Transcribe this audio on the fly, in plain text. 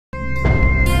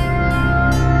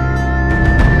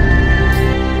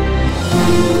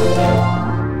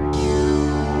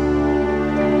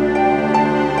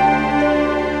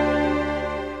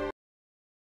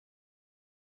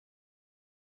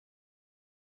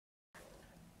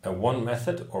one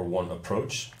method or one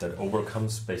approach that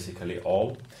overcomes basically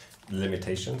all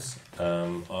limitations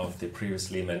of the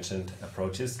previously mentioned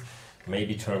approaches may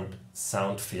be termed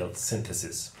sound field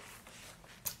synthesis.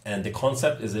 And the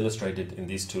concept is illustrated in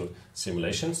these two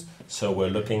simulations. So we're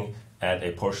looking at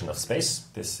a portion of space.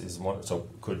 This is one, so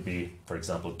could be, for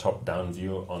example, top-down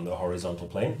view on the horizontal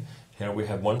plane. Here we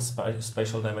have one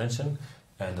spatial dimension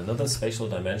and another spatial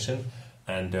dimension,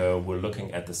 and we're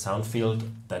looking at the sound field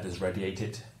that is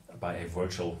radiated by a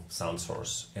virtual sound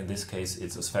source. In this case,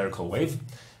 it's a spherical wave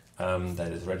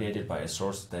that is radiated by a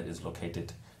source that is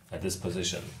located at this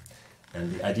position.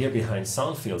 And the idea behind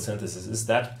sound field synthesis is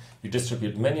that you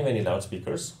distribute many, many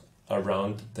loudspeakers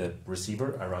around the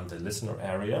receiver, around the listener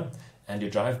area, and you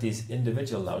drive these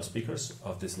individual loudspeakers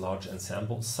of this large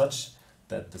ensemble such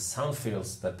that the sound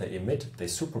fields that they emit, they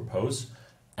superpose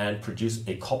and produce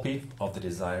a copy of the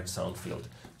desired sound field.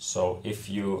 So if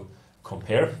you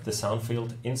compare the sound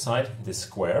field inside this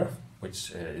square,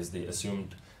 which is the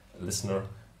assumed listener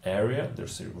area, the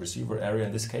receiver area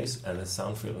in this case, and the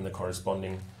sound field in the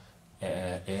corresponding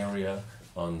area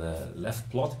on the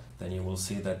left plot, then you will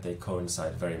see that they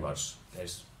coincide very much.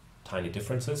 There's tiny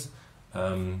differences,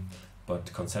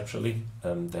 but conceptually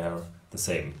they are the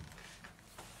same.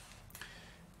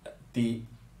 The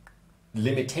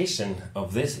limitation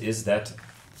of this is that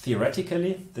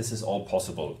theoretically this is all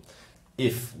possible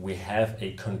if we have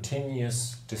a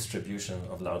continuous distribution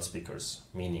of loudspeakers,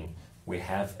 meaning we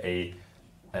have a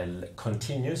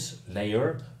continuous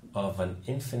layer of an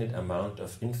infinite amount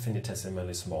of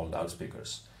infinitesimally small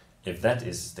loudspeakers. If that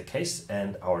is the case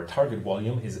and our target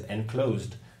volume is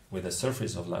enclosed with a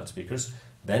surface of loudspeakers,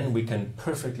 then we can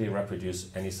perfectly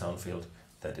reproduce any sound field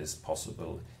that is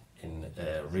possible in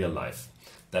real life.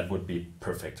 That would be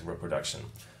perfect reproduction.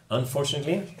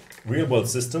 Unfortunately, real-world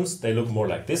systems, they look more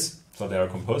like this. So they are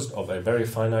composed of a very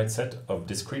finite set of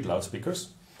discrete loudspeakers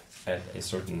at a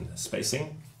certain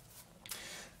spacing,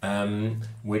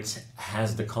 which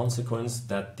has the consequence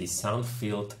that the sound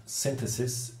field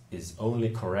synthesis is only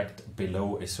correct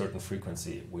below a certain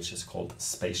frequency, which is called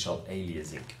spatial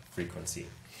aliasing frequency.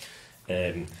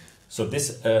 So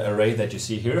this array that you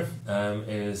see here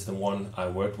is the one I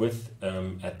worked with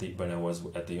when I was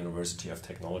at the University of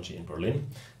Technology in Berlin.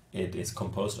 It is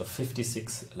composed of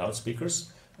 56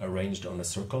 loudspeakers arranged on a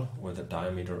circle with a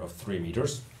diameter of 3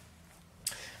 meters.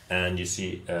 And you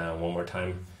see one more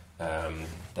time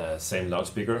the same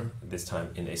loudspeaker, this time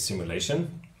in a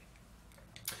simulation.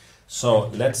 So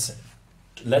let's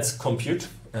compute,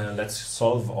 let's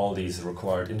solve all these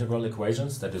required integral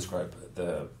equations that describe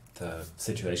the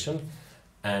situation.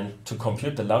 And to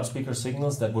compute the loudspeaker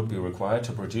signals that would be required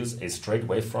to produce a straight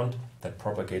wavefront that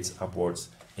propagates upwards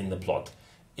in the plot.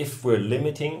 If we're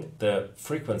limiting the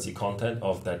frequency content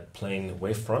of that plane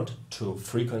wavefront to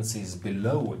frequencies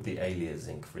below the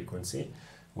aliasing frequency,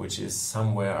 which is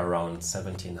somewhere around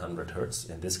 1700 Hertz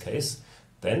in this case,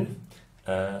 then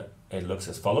it looks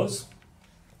as follows.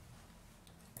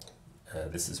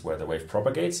 This is where the wave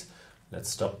propagates. Let's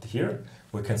stop here.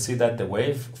 We can see that the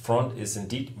wavefront is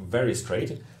indeed very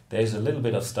straight. There's a little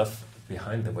bit of stuff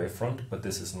behind the wavefront, but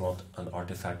this is not an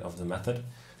artifact of the method.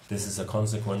 This is a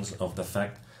consequence of the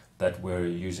fact that we're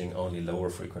using only lower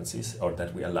frequencies, or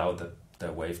that we allow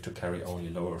the wave to carry only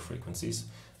lower frequencies.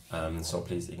 So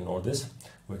please ignore this.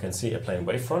 We can see a plane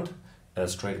wavefront, a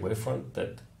straight wavefront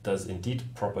that does indeed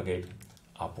propagate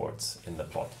upwards in the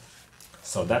plot.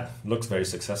 So that looks very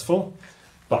successful,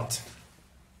 but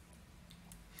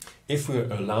if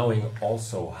we're allowing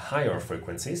also higher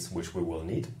frequencies, which we will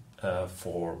need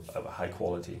for a high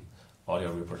quality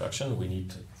audio reproduction, we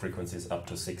need frequencies up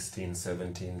to 16,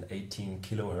 17, 18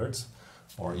 kilohertz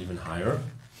or even higher.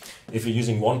 If you're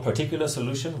using one particular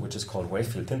solution, which is called wave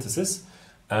field synthesis,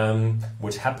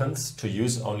 which happens to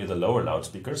use only the lower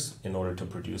loudspeakers in order to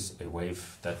produce a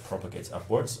wave that propagates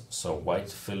upwards. So white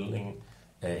filling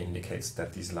indicates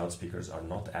that these loudspeakers are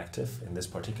not active in this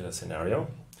particular scenario.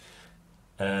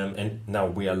 And now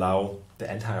we allow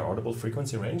the entire audible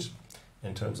frequency range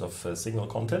in terms of signal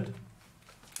content.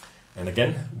 And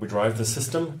again, we drive the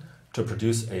system to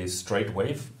produce a straight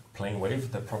wave, plane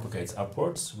wave that propagates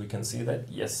upwards. We can see that,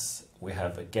 yes, we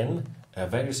have again a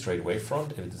very straight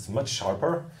wavefront. It is much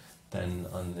sharper than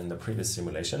in the previous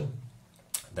simulation.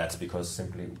 That's because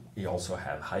simply we also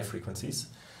have high frequencies,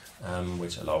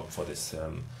 which allow for this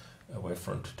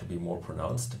wavefront to be more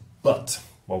pronounced. But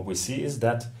what we see is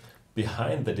that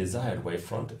behind the desired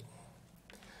wavefront,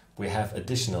 we have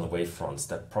additional wavefronts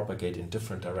that propagate in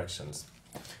different directions.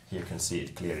 Here you can see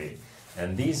it clearly.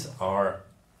 And these are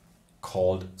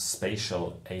called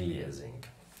spatial aliasing.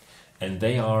 And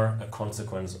they are a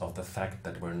consequence of the fact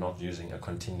that we're not using a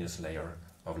continuous layer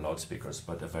of loudspeakers,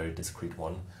 but a very discrete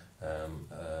one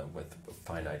with a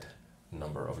finite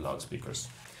number of loudspeakers.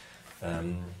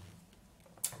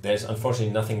 There's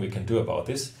unfortunately nothing we can do about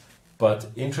this, but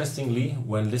interestingly,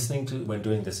 when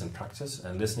doing this in practice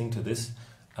and listening to this,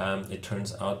 it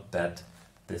turns out that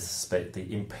the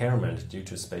impairment due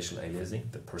to spatial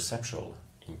aliasing, the perceptual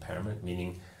impairment,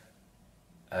 meaning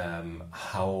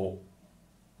how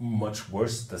much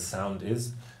worse the sound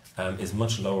is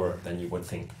much lower than you would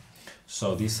think.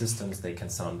 So these systems, they can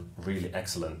sound really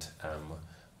excellent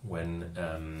when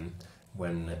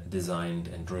designed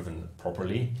and driven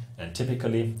properly. And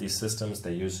typically these systems,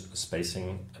 they use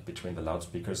spacing between the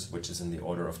loudspeakers, which is in the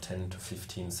order of 10 to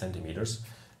 15 centimeters.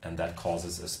 And that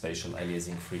causes a spatial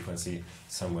aliasing frequency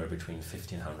somewhere between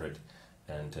 1500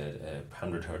 and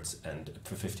 100 hertz and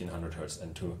 1500 hertz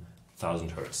and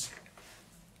 2000 hertz.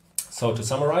 So to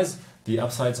summarize, the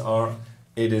upsides are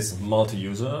it is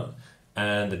multi-user,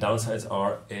 and the downsides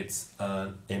are it's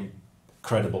an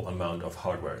incredible amount of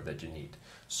hardware that you need.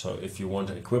 So if you want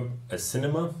to equip a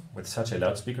cinema with such a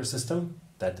loudspeaker system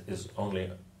that is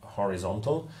only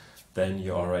horizontal, then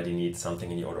you already need something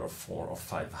in the order of 400 or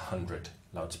 500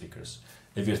 loudspeakers.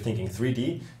 If you're thinking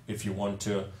 3D, if you want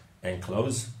to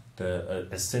enclose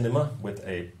a cinema with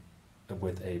a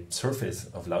surface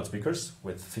of loudspeakers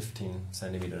with 15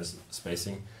 centimeters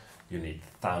spacing, you need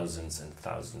thousands and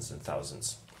thousands and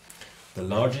thousands. The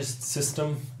largest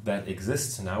system that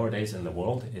exists nowadays in the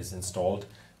world is installed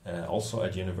also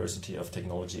at University of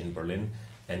Technology in Berlin,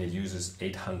 and it uses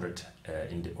 800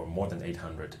 or more than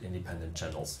 800 independent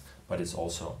channels, but it's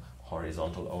also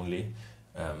horizontal only,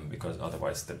 because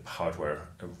otherwise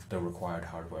the required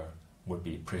hardware would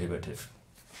be prohibitive.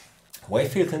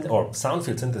 Wave field or sound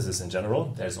field synthesis in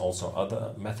general, there's also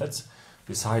other methods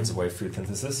besides wave field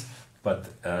synthesis, but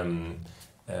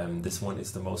this one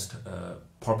is the most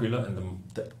popular and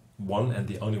the one and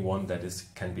the only one that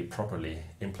can be properly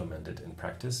implemented in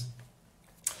practice.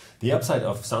 The upside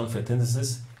of sound field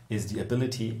synthesis is the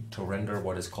ability to render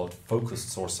what is called focused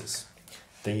sources.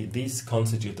 These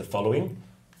constitute the following.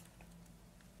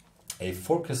 A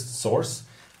focused source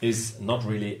is not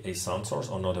really a sound source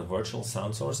or not a virtual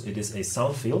sound source. It is a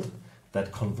sound field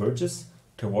that converges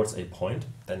towards a point,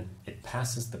 then it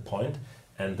passes the point,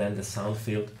 and then the sound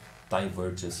field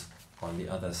diverges on the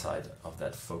other side of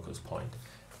that focus point.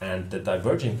 And the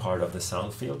diverging part of the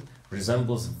sound field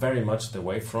resembles very much the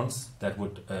wavefronts that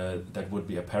would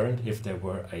be apparent if there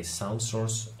were a sound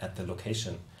source at the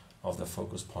location of the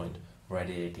focus point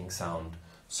radiating sound.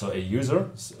 So a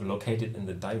user located in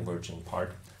the diverging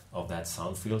part of that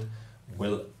sound field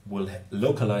will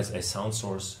localize a sound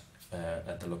source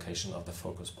at the location of the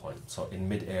focus point, so in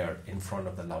mid-air in front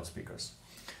of the loudspeakers.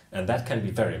 And that can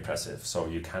be very impressive. So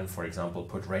you can, for example,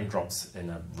 put raindrops in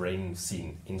a rain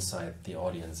scene inside the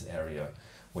audience area.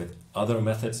 With other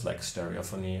methods like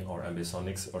stereophony or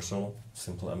ambisonics or so,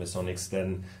 simple ambisonics,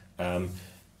 then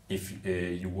if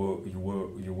you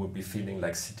will be feeling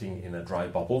like sitting in a dry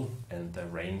bubble and the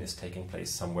rain is taking place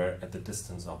somewhere at the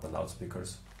distance of the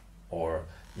loudspeakers or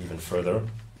even further.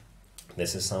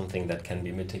 This is something that can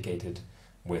be mitigated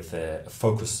with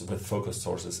focus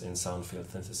sources in sound field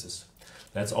synthesis.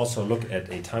 Let's also look at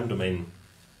a time domain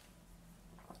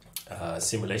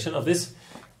simulation of this.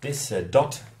 This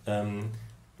dot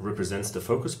represents the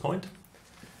focus point,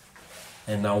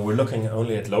 and now we're looking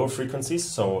only at lower frequencies,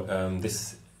 so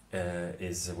this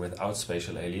is without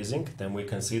spatial aliasing. Then we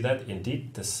can see that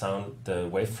indeed the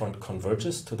wavefront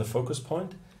converges to the focus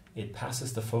point, it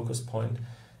passes the focus point,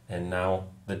 and now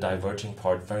the diverging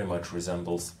part very much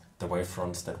resembles the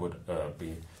wavefronts that would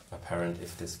be apparent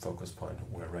if this focus point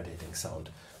were radiating sound.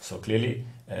 So clearly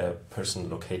a person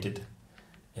located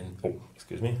in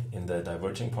the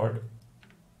diverging part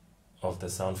of the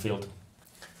sound field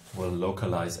will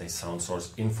localize a sound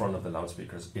source in front of the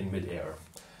loudspeakers in mid-air.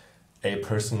 A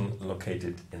person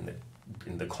located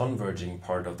in the converging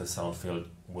part of the sound field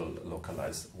will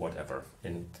localize whatever.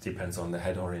 It depends on the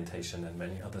head orientation and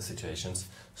many other situations,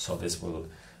 so this will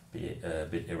be a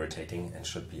bit irritating and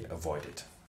should be avoided.